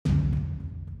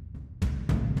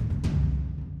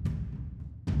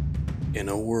In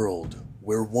a world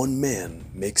where one man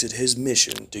makes it his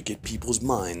mission to get people's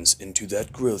minds into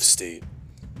that growth state,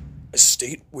 a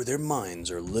state where their minds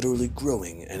are literally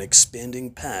growing and expanding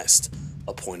past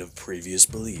a point of previous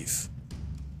belief.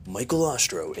 Michael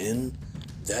Ostro in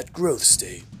That Growth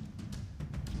State.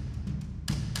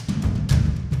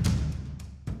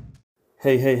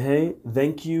 Hey,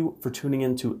 thank you for tuning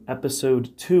in to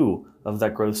episode 2 of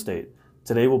That Growth State.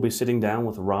 Today we'll be sitting down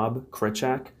with Rob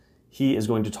Krichak. He is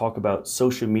going to talk about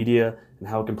social media and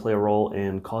how it can play a role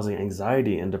in causing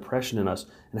anxiety and depression in us,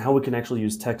 and how we can actually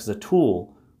use tech as a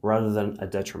tool rather than a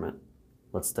detriment.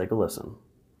 Let's take a listen.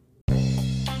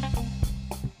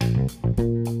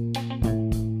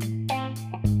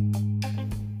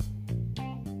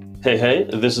 Hey,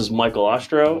 this is Michael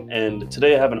Ostro, and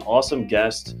today I have an awesome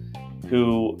guest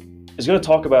who is going to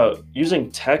talk about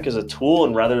using tech as a tool,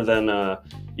 and rather than,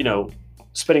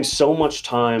 spending so much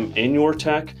time in your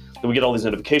tech that we get all these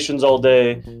notifications all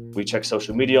day, we check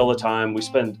social media all the time, we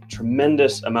spend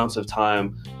tremendous amounts of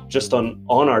time just on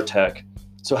our tech.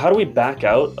 So how do we back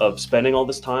out of spending all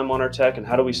this time on our tech, and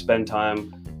how do we spend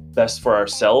time best for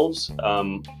ourselves?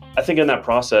 I think in that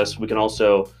process, we can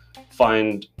also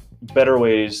find better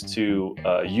ways to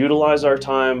utilize our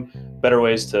time, better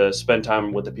ways to spend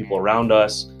time with the people around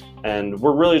us. And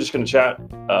we're really just going to chat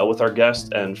with our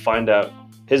guest and find out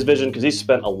his vision, because he's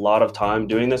spent a lot of time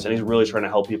doing this, and he's really trying to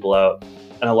help people out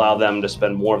and allow them to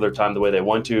spend more of their time the way they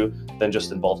want to than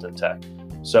just involved in tech.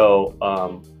 So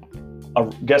our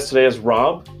guest today is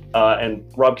Rob. And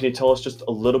Rob, can you tell us just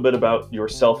a little bit about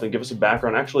yourself and give us a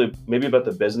background, actually maybe about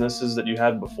the businesses that you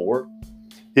had before?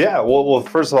 Yeah, well,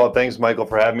 first of all, thanks, Michael,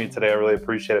 for having me today. I really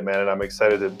appreciate it, man, and I'm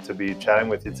excited to be chatting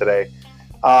with you today.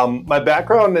 My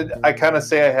background, I kind of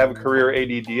say I have career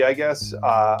ADD, I guess.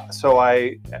 So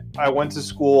I went to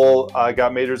school,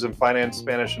 got majors in finance,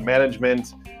 Spanish, and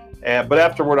management. But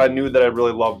afterward, I knew that I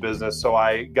really loved business. So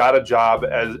I got a job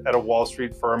at a Wall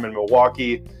Street firm in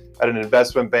Milwaukee at an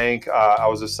investment bank. I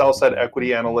was a sell-side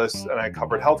equity analyst, and I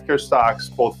covered healthcare stocks,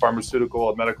 both pharmaceutical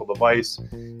and medical device.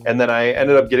 And then I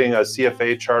ended up getting a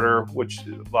CFA charter, which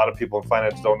a lot of people in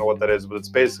finance don't know what that is, but it's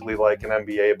basically like an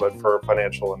MBA, but for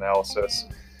financial analysis.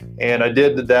 And I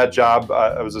did that job.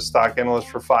 I was a stock analyst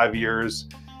for 5 years.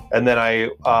 And then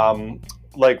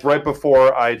right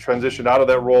before I transitioned out of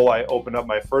that role, I opened up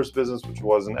my first business, which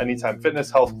was an Anytime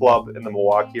Fitness health club in the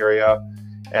Milwaukee area.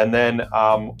 And then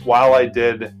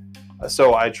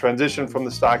so I transitioned from the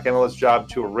stock analyst job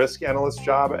to a risk analyst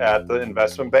job at the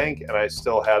investment bank, and I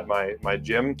still had my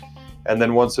gym. And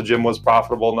then once the gym was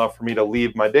profitable enough for me to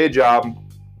leave my day job,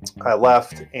 I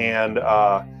left and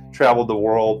traveled the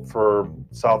world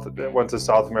went to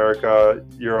South America,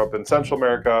 Europe, and Central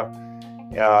America,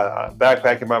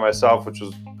 backpacking by myself, which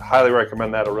was highly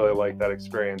recommend that. I really like that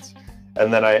experience.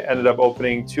 And then I ended up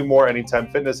opening 2 more Anytime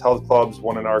Fitness health clubs,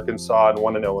 one in Arkansas and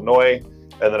one in Illinois.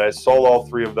 And then I sold all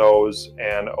 3 of those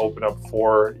and opened up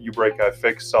 4 You Break I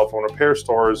Fix cell phone repair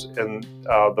stores in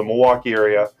the Milwaukee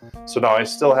area. So now I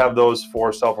still have those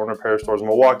 4 cell phone repair stores in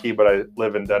Milwaukee, but I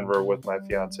live in Denver with my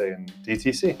fiance in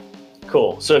DTC.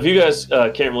 Cool. So if you guys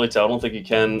can't really tell, I don't think you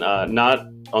can, not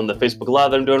on the Facebook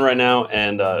Live that I'm doing right now,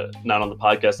 and not on the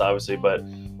podcast, obviously, but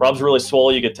Rob's really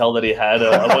swole. You could tell that he had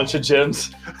a bunch of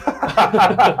gyms.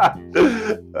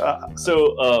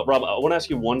 So, Rob, I want to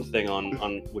ask you one thing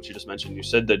on what you just mentioned. You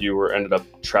said that you ended up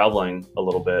traveling a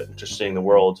little bit, just seeing the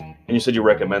world, and you said you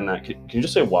recommend that. Can you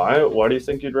just say why? Why do you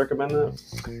think you'd recommend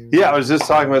that? Yeah, I was just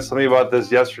talking with somebody about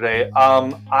this yesterday.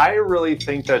 I really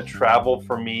think that travel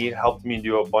for me helped me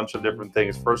do a bunch of different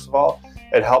things. First of all,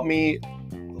 it helped me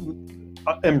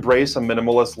embrace a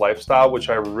minimalist lifestyle, which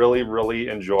I really, really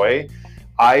enjoy.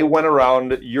 I went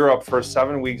around Europe for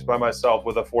 7 weeks by myself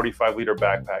with a 45-liter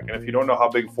backpack. And if you don't know how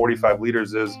big 45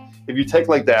 liters is, if you take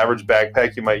like the average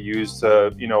backpack you might use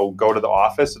to, go to the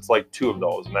office, it's like 2 of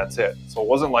those and that's it. So it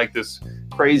wasn't like this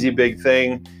crazy big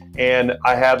thing. And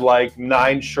I had like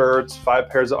 9 shirts, 5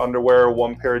 pairs of underwear,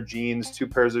 1 pair of jeans, 2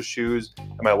 pairs of shoes,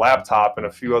 and my laptop and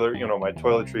a few other, my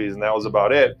toiletries, and that was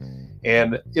about it.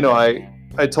 And,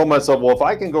 I told myself, well, if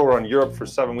I can go around Europe for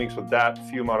 7 weeks with that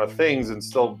few amount of things and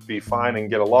still be fine and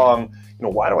get along,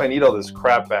 why do I need all this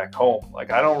crap back home?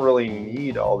 Like, I don't really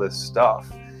need all this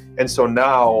stuff. And so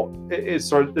now it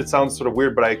sounds sort of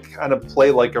weird, but I kind of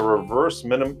play like a reverse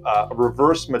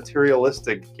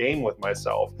materialistic game with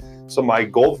myself. So my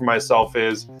goal for myself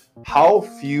is, how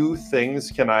few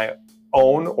things can I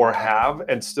own or have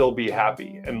and still be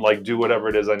happy and like do whatever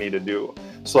it is I need to do.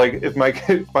 So like if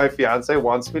my fiance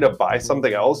wants me to buy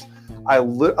something else,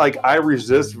 I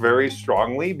resist very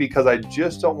strongly because I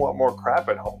just don't want more crap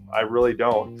at home. I really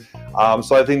don't.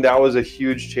 So I think that was a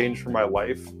huge change for my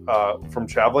life from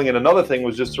traveling. And another thing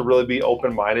was just to really be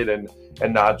open-minded and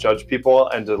not judge people,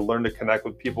 and to learn to connect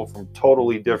with people from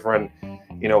totally different,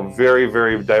 very,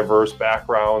 very diverse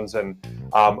backgrounds. And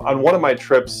on one of my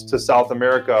trips to South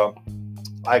America,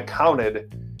 I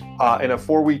counted in a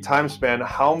 4-week time span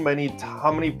how many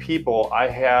people I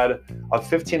had a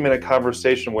 15-minute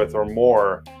conversation with or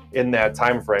more in that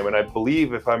time frame. And I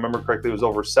believe, if I remember correctly, it was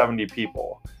over 70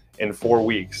 people in 4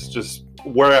 weeks, just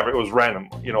wherever. It was random,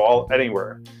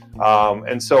 anywhere.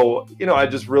 And so, I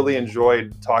just really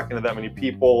enjoyed talking to that many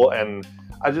people, and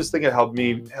I just think it helps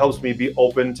me be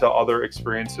open to other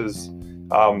experiences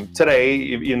today,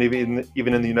 even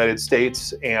in the United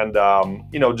States, and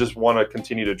just want to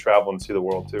continue to travel and see the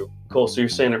world too. Cool. So you're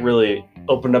saying it really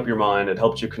opened up your mind, it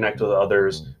helped you connect with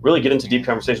others, really get into deep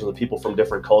conversations with people from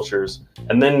different cultures,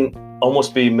 and then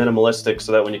almost be minimalistic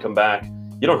so that when you come back,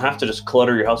 you don't have to just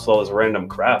clutter your house with all this random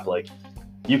crap. Like,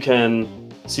 you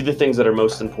can see the things that are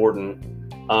most important.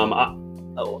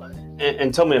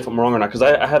 And tell me if I'm wrong or not, because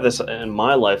I have this in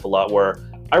my life a lot, where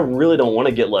I really don't want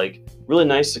to get like really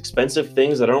nice, expensive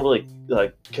things that I don't really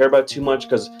care about too much,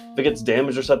 because if it gets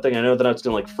damaged or something, I know that it's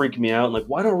going to freak me out. And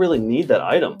why do I really need that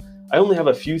item? I only have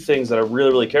a few things that I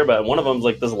really, really care about. And one of them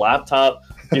is this laptop,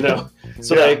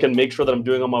 so that I can make sure that I'm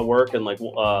doing all my work, and like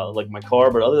my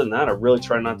car. But other than that, I really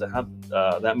try not to have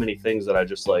that many things that I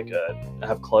just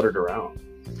have cluttered around.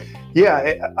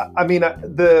 Yeah, I mean,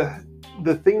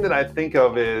 the thing that I think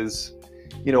of is,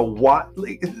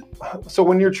 so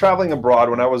when you're traveling abroad,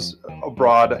 when I was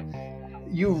abroad,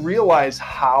 you realize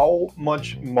how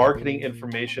much marketing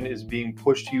information is being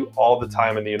pushed to you all the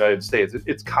time in the United States.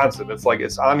 It's constant.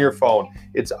 It's on your phone.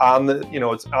 It's on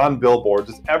it's on billboards.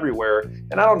 It's everywhere.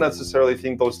 And I don't necessarily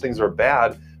think those things are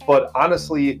bad, but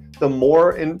honestly, the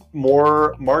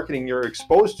more marketing you're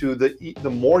exposed to,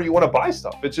 the more you want to buy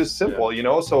stuff. It's just simple,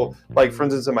 So, for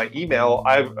instance, in my email,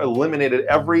 I've eliminated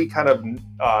every kind of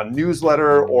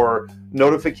newsletter or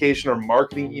notification or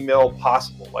marketing email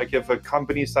possible. Like, if a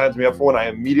company signs me up for one, I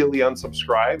immediately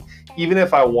unsubscribe, even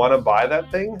if I want to buy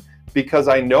that thing, because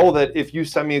I know that if you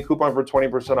send me a coupon for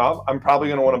 20% off, I'm probably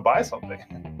going to want to buy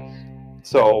something.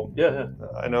 So yeah.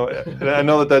 I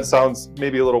know that sounds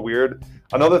maybe a little weird.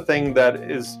 Another thing that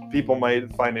people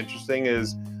might find interesting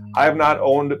is I have not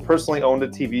personally owned a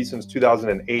TV since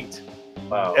 2008.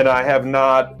 Wow. And I have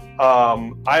not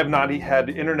had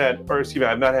internet, or excuse me,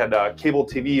 I've not had cable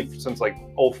TV since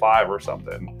 2005 or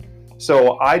something.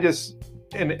 So I just,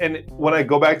 and when I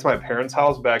go back to my parents'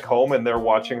 house back home and they're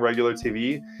watching regular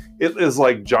TV, it is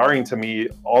jarring to me,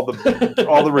 all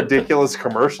the ridiculous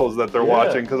commercials that they're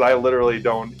watching, because I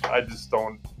just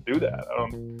don't do that. I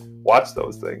don't watch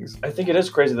those things. I think it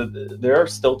is crazy that there are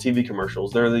still TV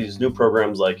commercials. There are these new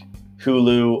programs like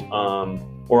Hulu,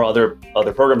 or other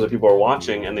programs that people are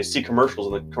watching, and they see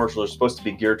commercials, and the commercials are supposed to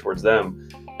be geared towards them.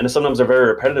 And sometimes they're very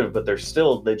repetitive, but they just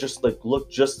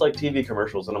look just like TV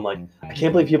commercials. And I'm like, I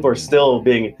can't believe people are still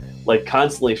being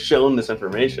constantly shown this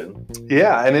information.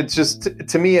 Yeah, and it's just,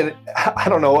 to me, and I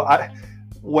don't know,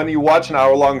 when you watch an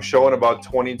hour-long show and about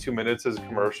 22 minutes is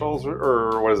commercials,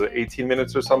 or what is it, 18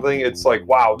 minutes or something, it's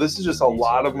wow, this is just a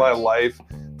lot of my life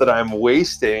that I'm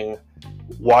wasting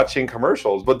watching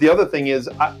commercials. But the other thing is,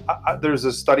 there's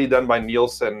a study done by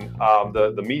Nielsen,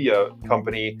 the media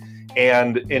company,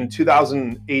 and in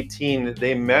 2018,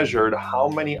 they measured how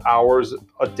many hours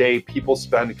a day people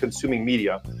spend consuming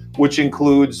media, which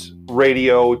includes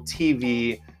radio,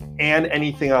 TV, and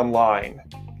anything online.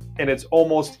 And it's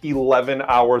almost 11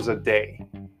 hours a day.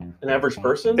 An average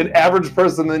person? An average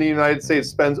person in the United States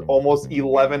spends almost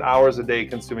 11 hours a day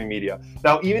consuming media.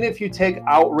 Now, even if you take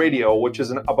out radio, which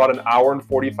is about an hour and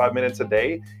 45 minutes a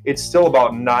day, it's still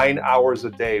about 9 hours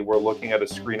a day we're looking at a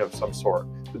screen of some sort,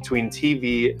 between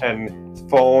TV and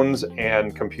phones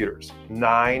and computers.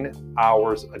 9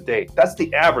 hours a day. That's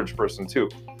the average person too.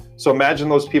 So imagine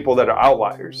those people that are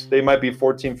outliers. They might be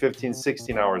 14, 15,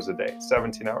 16 hours a day,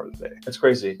 17 hours a day. That's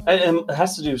crazy. And it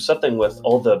has to do something with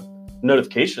all the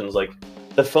notifications.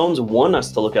 The phones want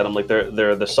us to look at them.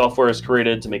 The software is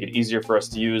created to make it easier for us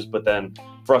to use, but then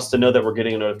for us to know that we're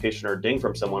getting a notification or a ding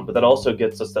from someone. But that also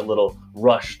gets us that little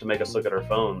rush to make us look at our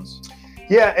phones.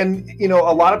 Yeah, and a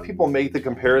lot of people make the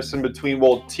comparison between,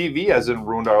 well, TV hasn't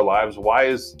ruined our lives.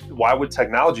 Why would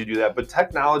technology do that? But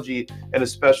technology, and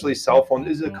especially cell phones,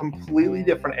 is a completely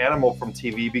different animal from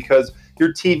TV, because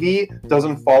your TV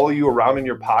doesn't follow you around in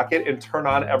your pocket and turn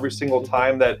on every single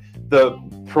time that the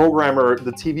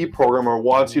TV programmer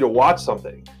wants you to watch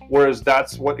something. Whereas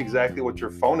that's exactly what your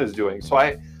phone is doing. So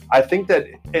I I think that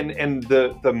and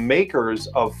the makers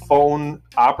of phone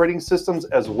operating systems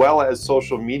as well as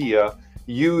social media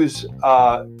use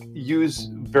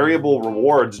variable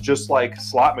rewards just like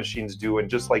slot machines do and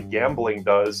just like gambling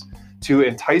does to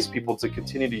entice people to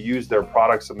continue to use their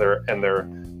products and their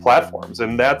platforms.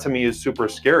 And that to me is super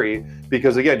scary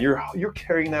because again, you're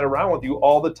carrying that around with you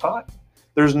all the time.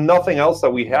 There's nothing else that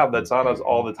we have that's on us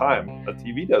all the time. A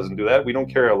TV doesn't do that. We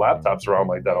don't carry our laptops around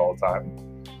like that all the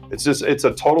time. It's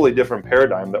a totally different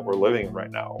paradigm that we're living in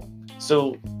right now.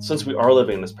 So since we are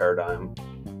living in this paradigm,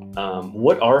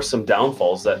 what are some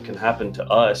downfalls that can happen to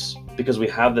us because we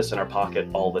have this in our pocket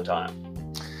all the time?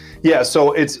 Yeah,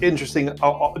 so it's interesting.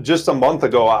 Just a month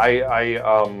ago,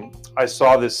 I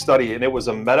saw this study, and it was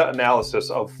a meta-analysis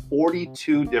of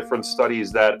 42 different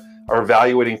studies that are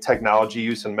evaluating technology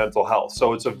use in mental health.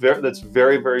 So it's that's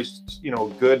very, very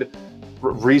good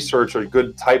research or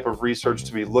good type of research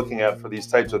to be looking at for these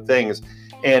types of things.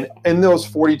 And in those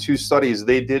 42 studies,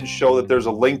 they did show that there's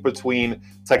a link between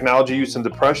technology use and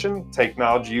depression,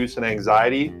 technology use and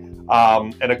anxiety,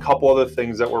 and a couple other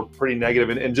things that were pretty negative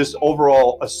and just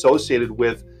overall associated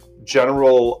with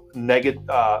general negative,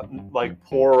 like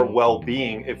poor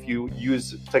well-being if you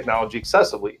use technology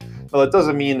excessively. Now, that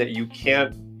doesn't mean that you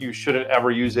shouldn't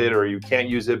ever use it or you can't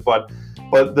use it, but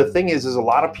the thing is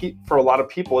for a lot of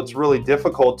people, it's really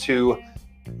difficult to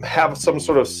have some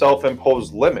sort of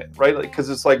self-imposed limit, right? Like, because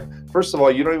it's like, first of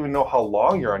all, you don't even know how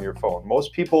long you're on your phone.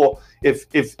 Most people,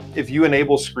 if you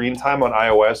enable screen time on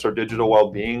iOS or digital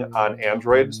well-being on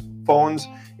Android phones,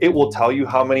 it will tell you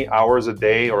how many hours a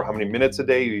day or how many minutes a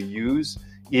day you use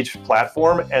each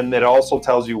platform, and it also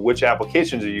tells you which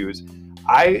applications you use.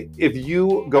 If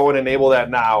you go and enable that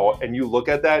now and you look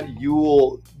at that, you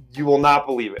will not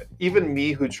believe it. Even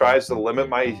me, who tries to limit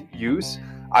my use,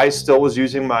 I still was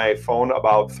using my phone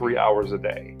about 3 hours a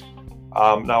day.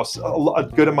 Now, a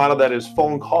good amount of that is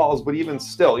phone calls, but even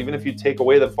still, even if you take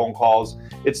away the phone calls,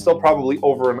 it's still probably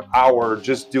over an hour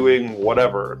just doing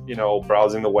whatever,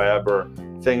 browsing the web or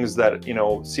things that,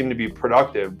 seem to be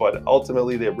productive, but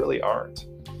ultimately they really aren't.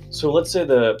 So let's say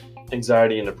the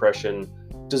anxiety and depression,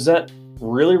 does that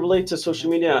really relate to social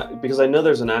media? Because I know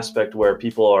there's an aspect where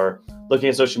people are looking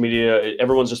at social media,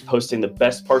 everyone's just posting the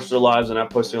best parts of their lives and not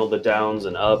posting all the downs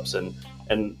and ups and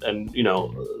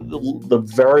the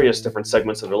various different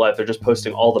segments of their life. They're just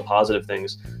posting all the positive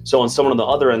things. So on someone on the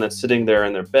other end that's sitting there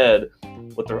in their bed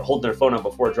with their holding their phone up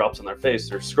before it drops on their face,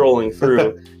 they're scrolling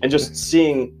through and just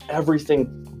seeing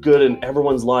everything good in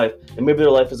everyone's life, and maybe their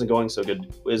life isn't going so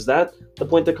good. Is that the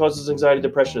point that causes anxiety,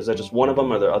 depression? Is that just one of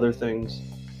them? Are there other things?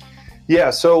 Yeah,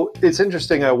 so it's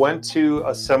interesting. I went to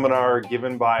a seminar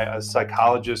given by a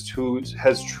psychologist who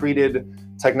has treated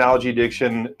technology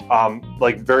addiction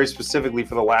like very specifically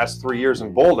for the last 3 years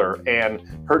in Boulder, and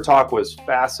her talk was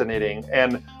fascinating.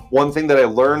 And one thing that I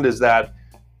learned is that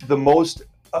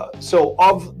so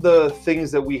of the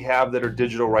things that we have that are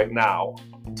digital right now,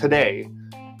 today,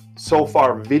 so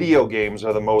far, video games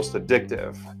are the most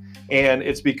addictive. And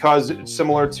it's because it's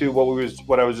similar to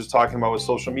what I was just talking about with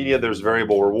social media. There's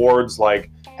variable rewards like,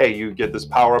 hey, you get this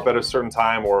power up at a certain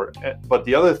time, but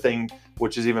the other thing,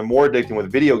 which is even more addicting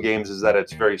with video games, is that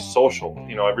it's very social.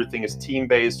 Everything is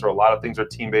team-based, or a lot of things are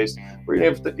team-based, or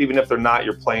even if they're not,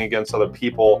 you're playing against other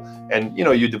people and,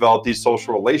 you develop these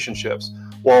social relationships.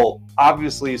 Well,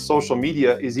 obviously, social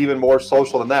media is even more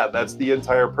social than that. That's the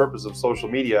entire purpose of social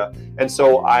media. And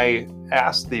so I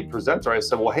asked the presenter, I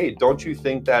said, well, hey, don't you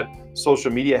think that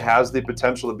social media has the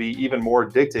potential to be even more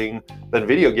addicting than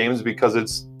video games because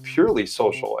it's purely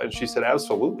social? And she said,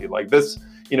 absolutely. Like this,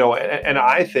 and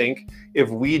I think if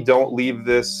we don't leave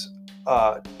this,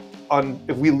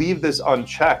 if we leave this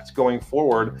unchecked going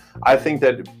forward, I think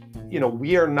that,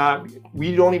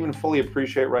 we don't even fully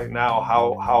appreciate right now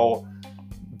how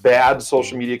bad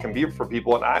social media can be for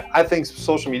people. And I think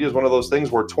social media is one of those things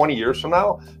where 20 years from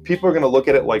now, people are going to look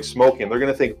at it like smoking. They're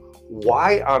going to think,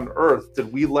 why on earth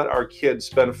did we let our kids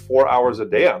spend 4 hours a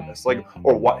day on this? Like,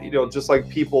 or what, just like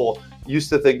people used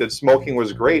to think that smoking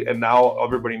was great, and now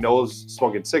everybody knows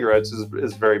smoking cigarettes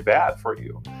is very bad for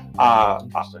you.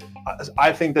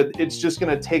 I think that it's just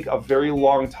going to take a very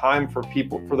long time for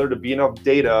there to be enough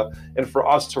data and for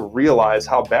us to realize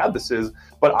how bad this is.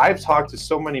 But I've talked to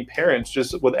so many parents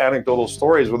just with anecdotal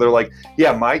stories where they're like,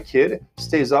 yeah, my kid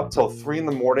stays up till 3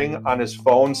 a.m. on his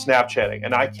phone Snapchatting,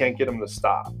 and I can't get him to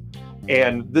stop.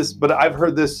 But I've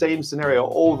heard this same scenario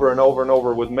over and over and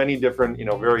over with many different,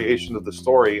 variations of the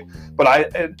story.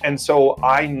 But so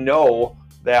I know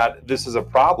that this is a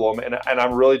problem, and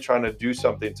I'm really trying to do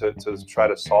something to try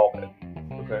to solve it.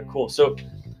 Okay, cool. So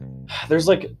there's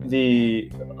like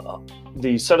the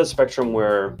side of the spectrum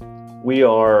where we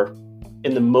are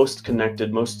in the most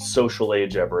connected, most social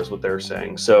age ever, is what they're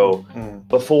saying. So Mm.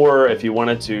 before, if you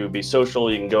wanted to be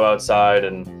social, you can go outside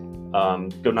and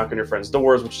go knock on your friends'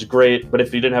 doors, which is great. But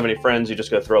if you didn't have any friends, you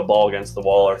just go throw a ball against the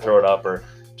wall or throw it up or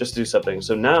just do something.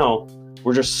 So now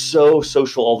we're just so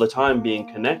social all the time, being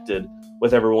connected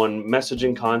with everyone,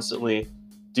 messaging constantly.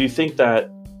 Do you think that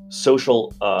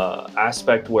social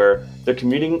aspect where they're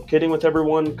communicating with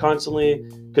everyone constantly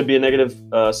could be a negative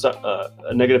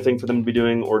thing for them to be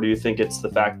doing, or do you think it's the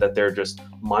fact that they're just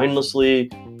mindlessly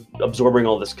absorbing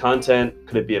all this content?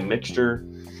 Could it be a mixture?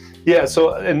 Yeah.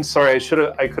 So, and sorry,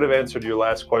 I could have answered your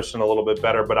last question a little bit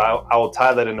better, but I will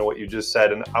tie that into what you just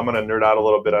said, and I'm going to nerd out a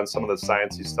little bit on some of the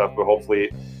sciencey stuff, but hopefully,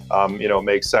 it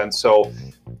makes sense. So,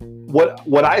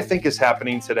 what I think is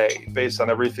happening today, based on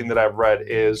everything that I've read,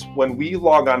 is when we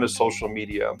log on to social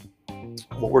media,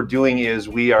 what we're doing is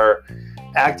we are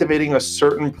activating a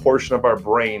certain portion of our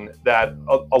brain that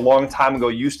a long time ago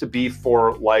used to be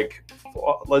for, like,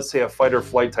 let's say a fight or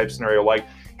flight type scenario. Like,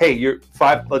 hey,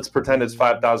 let's pretend it's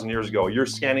 5,000 years ago. You're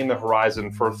scanning the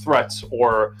horizon for threats,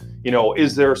 or,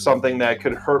 is there something that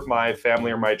could hurt my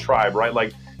family or my tribe, right?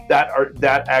 Like,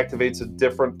 that activates a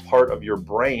different part of your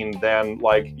brain than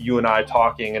like you and I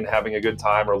talking and having a good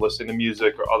time or listening to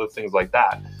music or other things like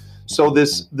that. So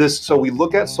so we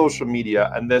look at social media,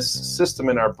 and this system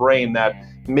in our brain that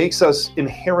makes us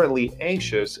inherently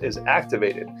anxious is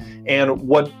activated.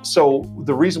 So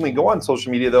the reason we go on social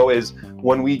media, though, is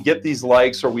when we get these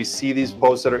likes or we see these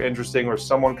posts that are interesting or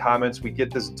someone comments, we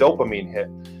get this dopamine hit.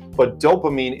 But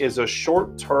dopamine is a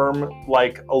short-term,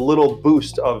 like a little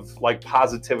boost of like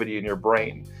positivity in your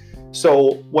brain.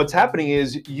 So what's happening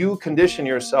is you condition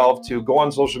yourself to go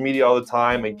on social media all the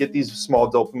time and get these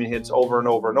small dopamine hits over and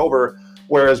over and over.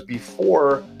 Whereas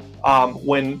before,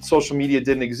 when social media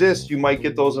didn't exist, you might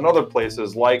get those in other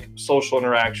places, like social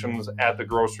interactions at the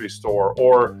grocery store,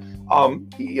 or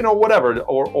whatever,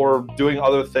 or doing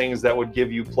other things that would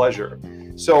give you pleasure.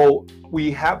 So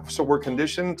we're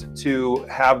conditioned to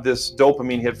have this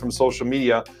dopamine hit from social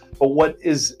media, but what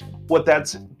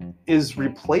that is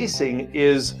replacing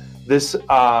is this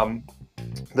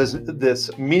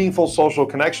meaningful social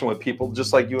connection with people,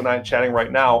 just like you and I chatting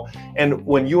right now. And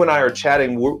when you and I are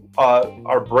chatting,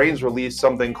 our brains release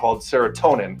something called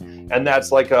serotonin, and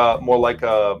that's like more like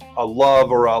a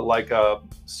love or like a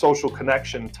social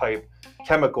connection type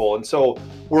chemical. And so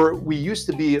we used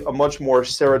to be a much more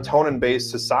serotonin-based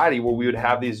society where we would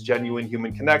have these genuine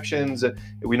human connections. And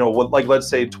like let's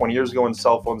say 20 years ago when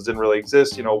cell phones didn't really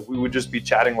exist, we would just be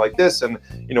chatting like this, and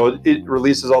it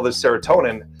releases all this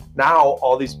serotonin. Now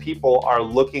all these people are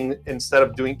looking, instead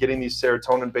of getting these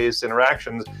serotonin-based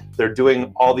interactions, they're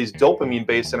doing all these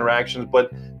dopamine-based interactions,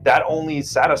 but that only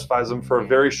satisfies them for a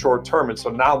very short term. And so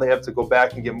now they have to go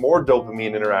back and get more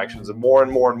dopamine interactions and more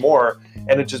and more and more,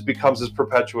 and it just becomes this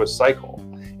perpetuous cycle.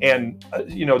 And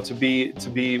to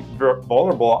be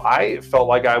vulnerable, I felt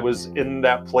like I was in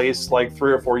that place like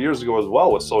 3 or 4 years ago as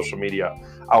well with social media.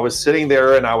 I was sitting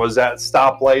there and I was at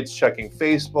stoplights checking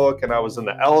Facebook, and I was in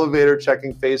the elevator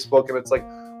checking Facebook, and it's like,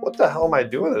 what the hell am I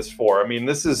doing this for? I mean,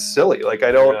 this is silly. Like,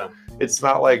 it's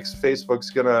not like Facebook's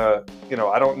gonna,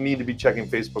 I don't need to be checking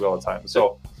Facebook all the time.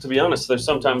 So to be honest, there's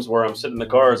sometimes where I'm sitting in the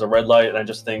car as a red light and I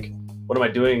just think, what am I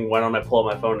doing? Why don't I pull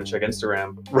out my phone and check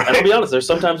Instagram? Right. And I'll be honest, there's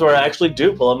sometimes where I actually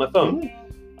do pull out my phone.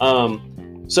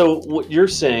 So what you're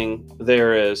saying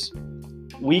there is,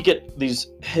 we get these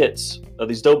hits,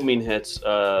 these dopamine hits,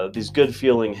 these good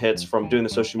feeling hits from doing the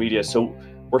social media. So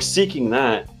we're seeking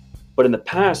that. But in the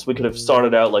past, we could have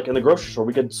started out like in the grocery store.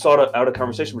 We could start out a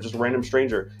conversation with just a random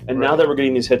stranger. And now that we're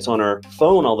getting these hits on our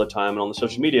phone all the time and on the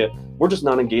social media, we're just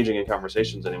not engaging in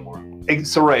conversations anymore.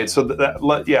 So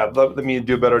let me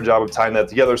do a better job of tying that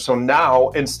together. So now,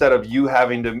 instead of you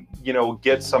having to,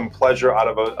 get some pleasure out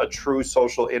of a true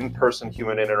social in-person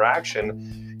human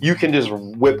interaction, you can just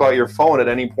whip out your phone at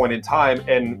any point in time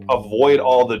and avoid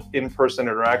all the in-person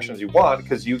interactions you want,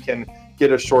 because you can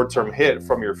get a short-term hit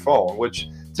from your phone, which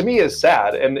to me is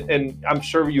sad. And I'm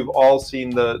sure you've all seen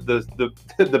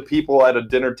the people at a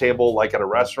dinner table, like at a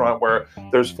restaurant, where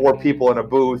there's 4 people in a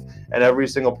booth and every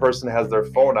single person has their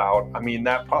phone out. I mean,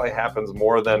 that probably happens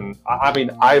more than,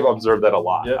 I've observed that a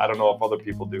lot. Yeah. I don't know if other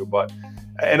people do, but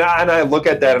and I look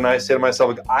at that and I say to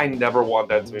myself, like, I never want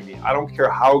that to be me. I don't care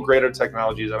how great our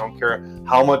technology is. I don't care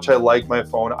how much I like my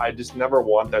phone. I just never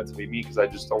want that to be me, because I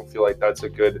just don't feel like it's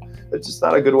just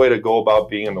not a good way to go about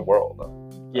being in the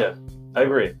world. Yeah, I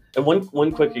agree. And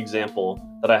one quick example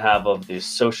that I have of the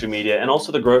social media and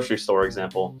also the grocery store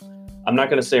example, I'm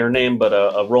not going to say her name, but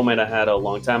a roommate I had a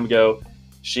long time ago,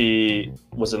 she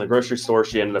was in the grocery store.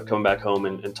 She ended up coming back home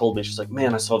and told me, she's like,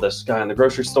 man, I saw this guy in the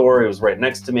grocery store. He was right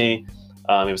next to me.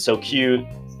 He was so cute,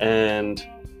 and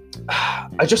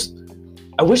I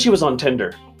wish he was on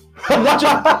Tinder. That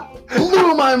just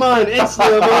blew my mind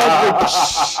instantly.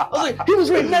 I was like, he was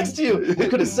right next to you. You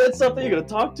could have said something. You could have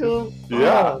talked to him.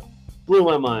 Yeah. Blew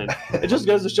my mind. It just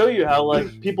goes to show you how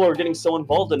like people are getting so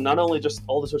involved in not only just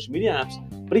all the social media apps,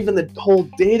 but even the whole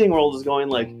dating world is going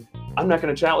like, I'm not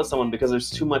going to chat with someone because there's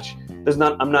too much.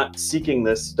 I'm not seeking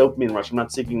this dopamine rush. I'm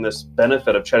not seeking this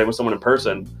benefit of chatting with someone in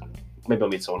person. Maybe I'll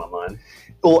meet someone online.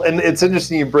 Well, and it's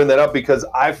interesting you bring that up because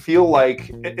I feel like,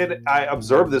 and I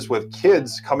observe this with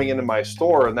kids coming into my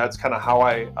store, and that's kind of how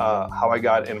I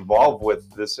got involved with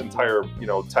this entire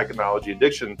technology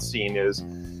addiction scene. Is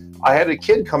I had a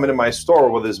kid come into my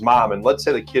store with his mom, and let's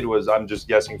say the kid was, I'm just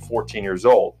guessing, 14 years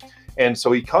old. And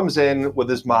so he comes in with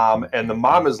his mom, and the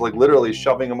mom is like literally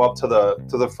shoving him up to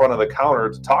the front of the counter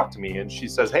to talk to me. And she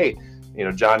says, "Hey,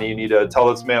 Johnny, you need to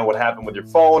tell this man what happened with your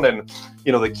phone." And,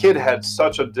 the kid had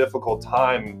such a difficult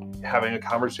time having a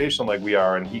conversation like we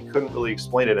are, and he couldn't really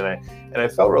explain it. And I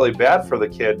felt really bad for the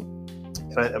kid.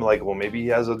 And I'm like, well, maybe he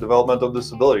has a developmental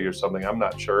disability or something. I'm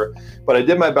not sure. But I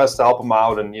did my best to help him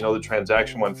out, and, the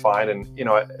transaction went fine. And,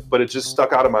 but it just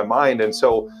stuck out of my mind. And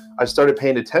so I started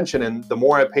paying attention. And the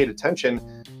more I paid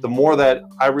attention, the more that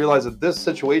I realized that this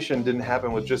situation didn't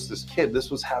happen with just this kid.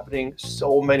 This was happening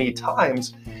so many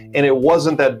times. And it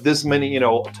wasn't that this many,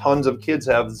 tons of kids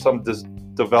have some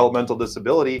developmental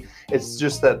disability. It's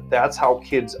just that that's how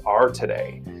kids are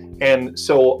today. And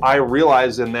so I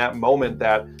realized in that moment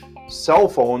that cell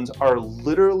phones are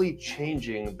literally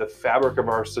changing the fabric of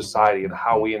our society and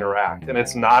how we interact. And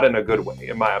it's not in a good way,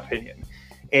 in my opinion.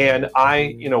 And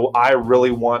I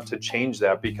really want to change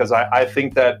that because I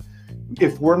think that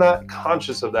if we're not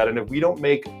conscious of that, and if we don't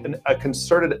make a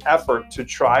concerted effort to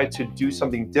try to do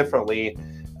something differently,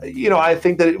 I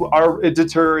think that it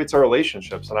deteriorates our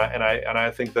relationships, and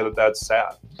I think that that's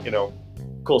sad.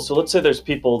 Cool. So let's say there's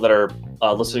people that are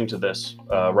listening to this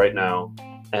right now,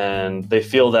 and they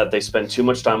feel that they spend too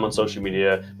much time on social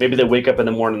media. Maybe they wake up in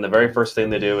the morning, the very first thing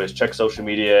they do is check social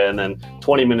media, and then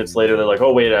 20 minutes later, they're like,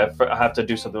 oh, wait, I have to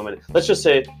do something with it. Let's just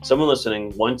say someone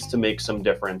listening wants to make some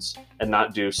difference and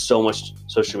not do so much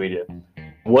social media.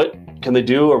 What can they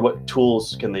do, or what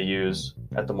tools can they use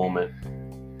at the moment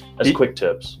as quick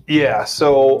tips? Yeah,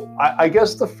 so I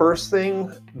guess the first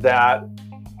thing that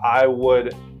I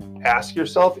would ask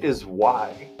yourself is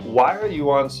why? Why are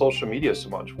you on social media so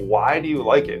much? Why do you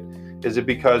like it? Is it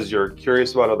because you're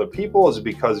curious about other people? Is it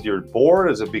because you're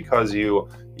bored? Is it because you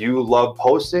love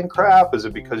posting crap? Is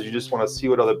it because you just want to see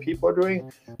what other people are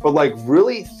doing? But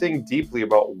really think deeply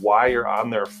about why you're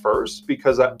on there first,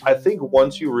 because I think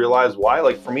once you realize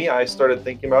why, for me, I started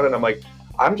thinking about it and I'm like,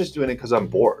 I'm just doing it because I'm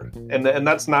bored. And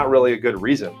that's not really a good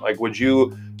reason.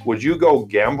 Would you go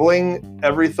gambling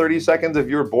every 30 seconds if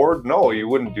you're bored? No, you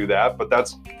wouldn't do that. But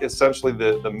that's essentially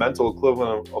the mental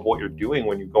equivalent of what you're doing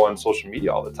when you go on social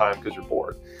media all the time because you're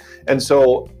bored. And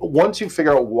so once you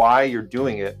figure out why you're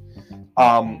doing it,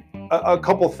 a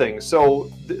couple things.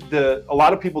 So a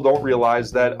lot of people don't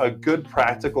realize that a good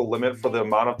practical limit for the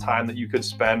amount of time that you could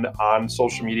spend on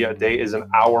social media a day is an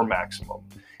hour maximum.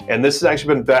 And this has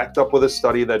actually been backed up with a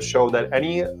study that showed that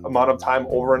any amount of time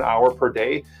over an hour per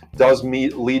day does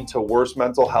lead to worse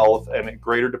mental health and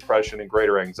greater depression and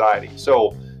greater anxiety.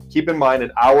 So keep in mind,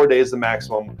 an hour a day is the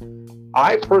maximum.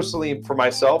 I personally, for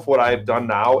myself, what I've done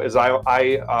now is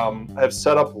I have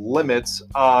set up limits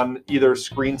on either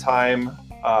screen time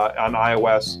on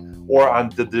iOS or on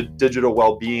the digital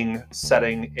well-being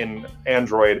setting in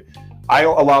Android. I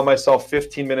allow myself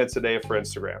 15 minutes a day for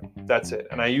Instagram. That's it.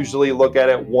 And I usually look at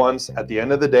it once at the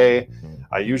end of the day.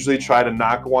 I usually try to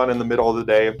knock one in the middle of the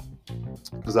day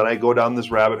because then I go down this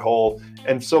rabbit hole.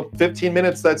 And so 15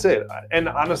 minutes, that's it. And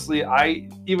honestly,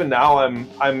 even now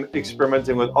I'm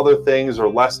experimenting with other things or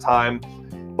less time.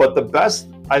 But the best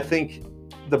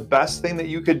thing that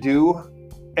you could do,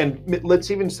 and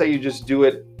let's even say you just do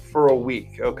it for a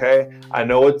week, okay? I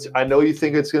know you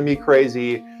think it's gonna be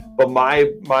crazy, but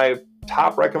my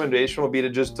top recommendation would be to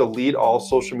just delete all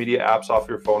social media apps off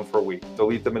your phone for a week.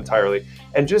 Delete them entirely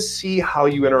and just see how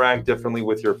you interact differently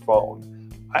with your phone.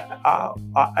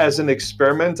 As an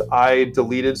experiment, I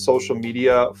deleted social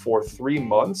media for 3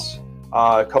 months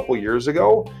a couple years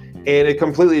ago, and it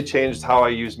completely changed how I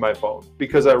used my phone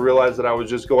because I realized that I was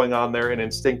just going on there and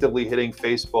instinctively hitting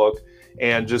Facebook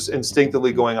and just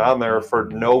instinctively going on there for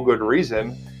no good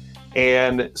reason.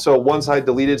 And so once I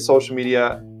deleted social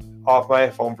media off my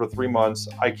phone for 3 months,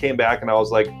 I came back and I was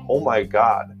like, oh my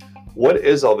God, what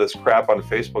is all this crap on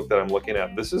Facebook that I'm looking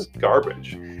at? This is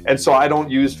garbage. And so I don't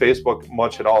use Facebook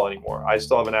much at all anymore. I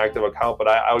still have an active account, but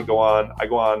I go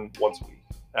on once a week.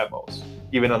 at most,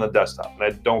 even on the desktop. And I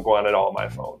don't go on it all on my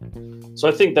phone. So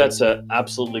I think that's an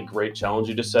absolutely great challenge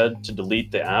you just said, to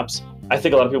delete the apps. I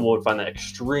think a lot of people would find that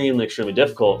extremely, extremely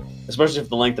difficult, especially for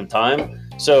the length of time.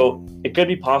 So it could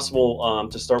be possible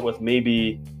to start with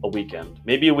maybe a weekend.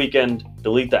 Maybe a weekend,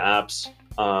 delete the apps.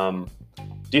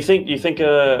 Do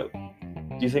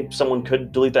you think someone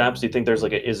could delete the apps? Do you think there's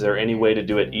is there any way to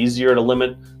do it easier to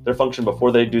limit their function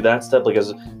before they do that step,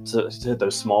 to hit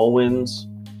those small wins?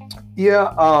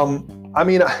 Yeah, I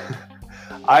mean,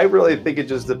 I really think it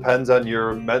just depends on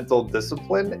your mental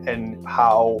discipline and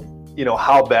how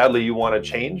badly you want to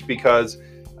change. Because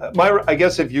I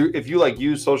guess if you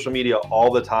use social media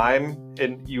all the time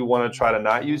and you want to try to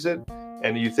not use it,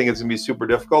 and you think it's gonna be super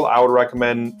difficult, I would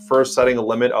recommend first setting a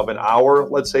limit of an hour,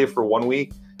 let's say, for 1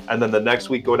 week. And then the next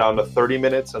week go down to 30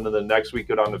 minutes, and then the next week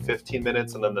go down to 15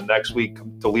 minutes, and then the next week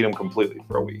delete them completely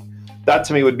for a week. That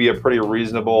to me would be a pretty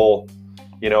reasonable,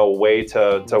 way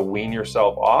to wean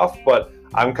yourself off. But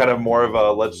I'm kind of more of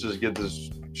a let's just get this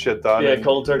shit done. Yeah,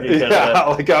 cold turkey.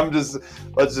 Yeah,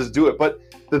 let's just do it. But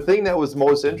the thing that was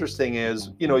most interesting is,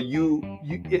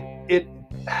 it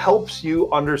helps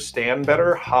you understand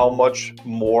better how much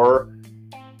more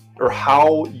or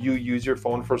how you use your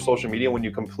phone for social media when you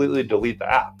completely delete the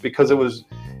app. Because it was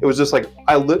just like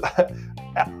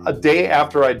a day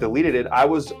after I deleted it, I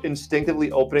was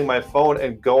instinctively opening my phone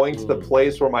and going to the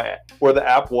place where the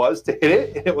app was to hit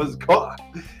it, and it was gone.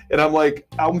 And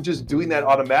I'm just doing that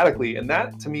automatically. And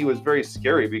that to me was very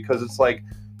scary, because it's like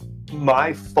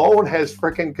my phone has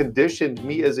freaking conditioned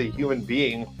me as a human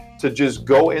being to just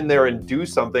go in there and do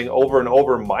something over and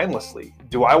over mindlessly.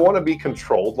 Do I want to be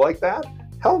controlled like that?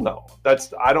 Hell no.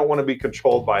 I don't want to be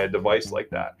controlled by a device like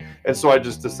that. And so I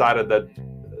just decided that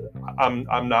I'm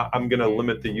going to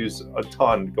limit the use a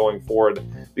ton going forward,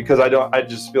 because I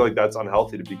just feel like that's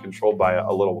unhealthy to be controlled by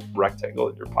a little rectangle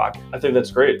in your pocket. I think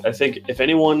that's great. I think if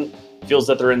anyone feels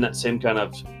that they're in that same kind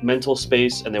of mental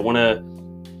space and they want to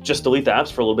just delete the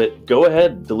apps for a little bit, go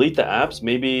ahead, delete the apps.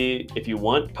 Maybe if you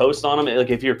want, post on them.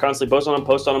 If you're constantly posting on them,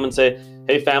 post on them and say,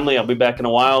 hey family, I'll be back in a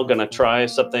while, gonna try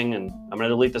something, and I'm gonna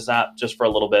delete this app just for a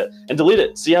little bit, and delete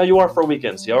it. See how you are for a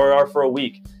weekend, see how you are for a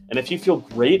week. And if you feel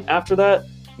great after that,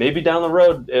 maybe down the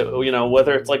road,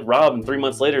 whether it's like Rob and 3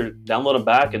 months later, download them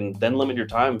back and then limit your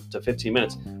time to 15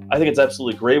 minutes. I think it's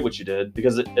absolutely great what you did,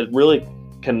 because it really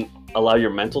can allow your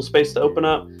mental space to open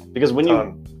up. Because when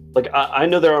I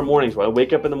know there are mornings where I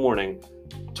wake up in the morning,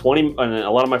 20, and a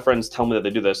lot of my friends tell me that they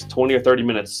do this, 20 or 30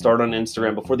 minutes, start on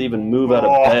Instagram before they even move out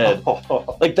of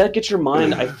bed. That gets your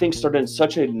mind, I think, started in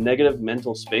such a negative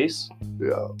mental space.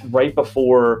 Yeah. Right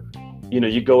before,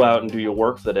 you go out and do your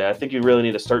work for the day. I think you really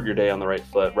need to start your day on the right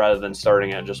foot, rather than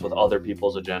starting it just with other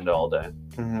people's agenda all day.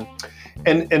 Mm-hmm.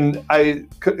 And I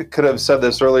could have said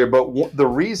this earlier, but the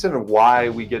reason why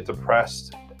we get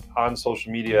depressed on social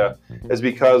media is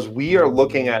because we are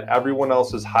looking at everyone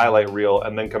else's highlight reel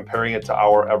and then comparing it to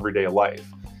our everyday life.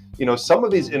 Some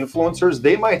of these influencers,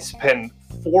 they might spend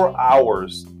 4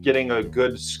 hours getting a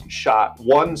good shot,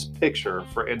 one picture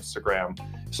for Instagram.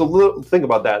 So think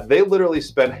about that. They literally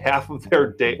spend half of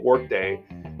their workday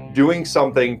doing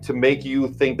something to make you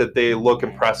think that they look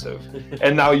impressive.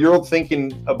 And now you're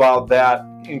thinking about that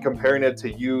and comparing it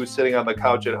to you sitting on the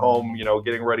couch at home,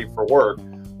 getting ready for work.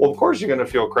 Well, of course you're going to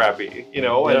feel crappy,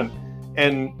 Yeah.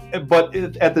 But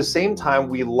at the same time,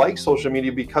 we like social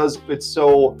media because it's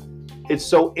so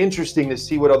interesting to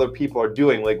see what other people are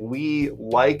doing. We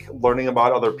like learning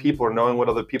about other people or knowing what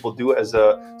other people do as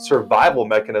a survival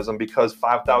mechanism, because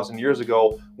 5,000 years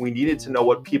ago, we needed to know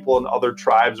what people in other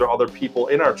tribes or other people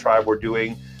in our tribe were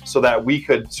doing so that we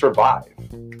could survive.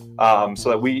 So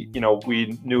that we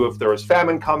knew if there was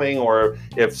famine coming, or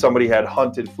if somebody had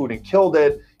hunted food and killed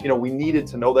it. We needed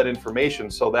to know that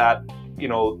information so that,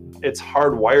 it's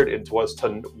hardwired into us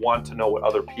to want to know what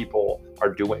other people are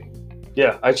doing.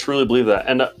 Yeah, I truly believe that.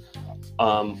 And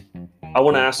I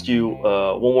want to ask you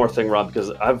one more thing, Rob, because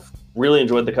I've really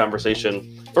enjoyed the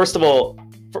conversation. First of all,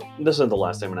 this isn't the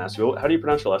last name I'm going to ask you. How do you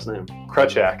pronounce your last name?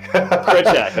 Krechak.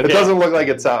 Krechak. Okay. It doesn't look like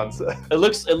it sounds. It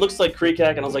looks like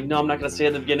Krechak, and I was like, no, I'm not going to say it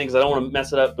at the beginning because I don't want to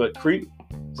mess it up. But Krechak.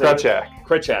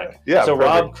 Krechak. Yeah. So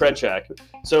perfect. Rob Krechak.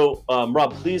 So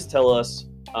Rob, please tell us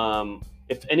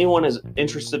if anyone is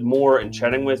interested more in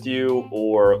chatting with you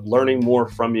or learning more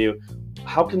from you,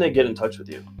 how can they get in touch with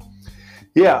you?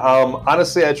 Yeah,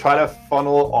 honestly, I try to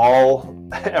funnel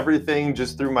everything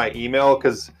just through my email,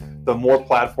 because the more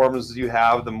platforms you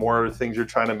have, the more things you're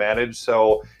trying to manage.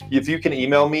 So if you can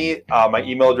email me, my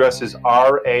email address is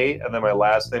RA and then my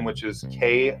last name, which is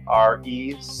KRECAK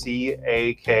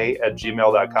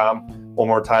 @gmail.com. One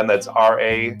more time, that's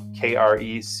RAKRECAK.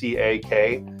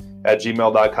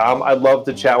 robrob@gmail.com. I'd love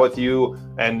to chat with you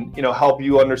and, help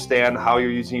you understand how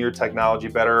you're using your technology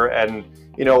better and,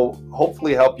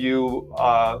 hopefully help you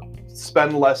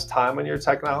spend less time on your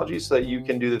technology so that you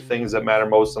can do the things that matter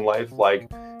most in life, like,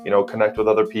 connect with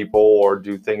other people or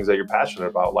do things that you're passionate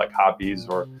about, like hobbies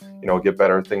or, get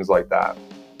better, things like that.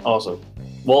 Awesome.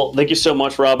 Well, thank you so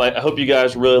much, Rob. I hope you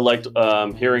guys really liked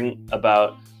hearing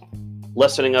about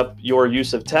lessening up your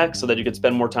use of tech so that you can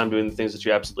spend more time doing the things that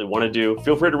you absolutely want to do.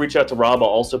 Feel free to reach out to Rob. I'll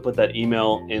also put that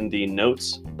email in the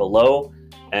notes below,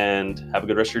 and have a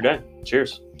good rest of your day.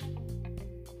 Cheers.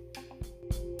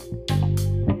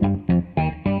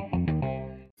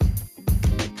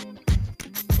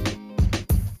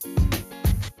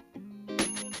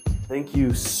 Thank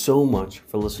you so much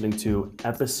for listening to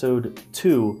episode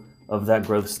 2 of That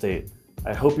Growth State.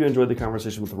 I hope you enjoyed the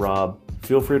conversation with Rob.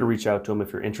 Feel free to reach out to him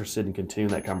if you're interested in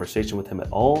continuing that conversation with him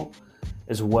at all.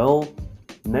 As well,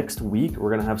 next week, we're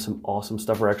going to have some awesome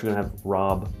stuff. We're actually going to have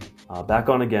Rob back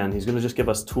on again. He's going to just give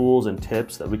us tools and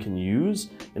tips that we can use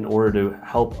in order to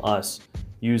help us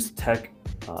use tech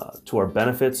to our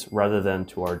benefits rather than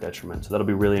to our detriment. So that'll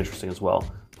be really interesting as well.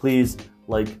 Please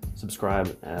like, subscribe,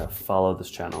 follow this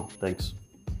channel. Thanks.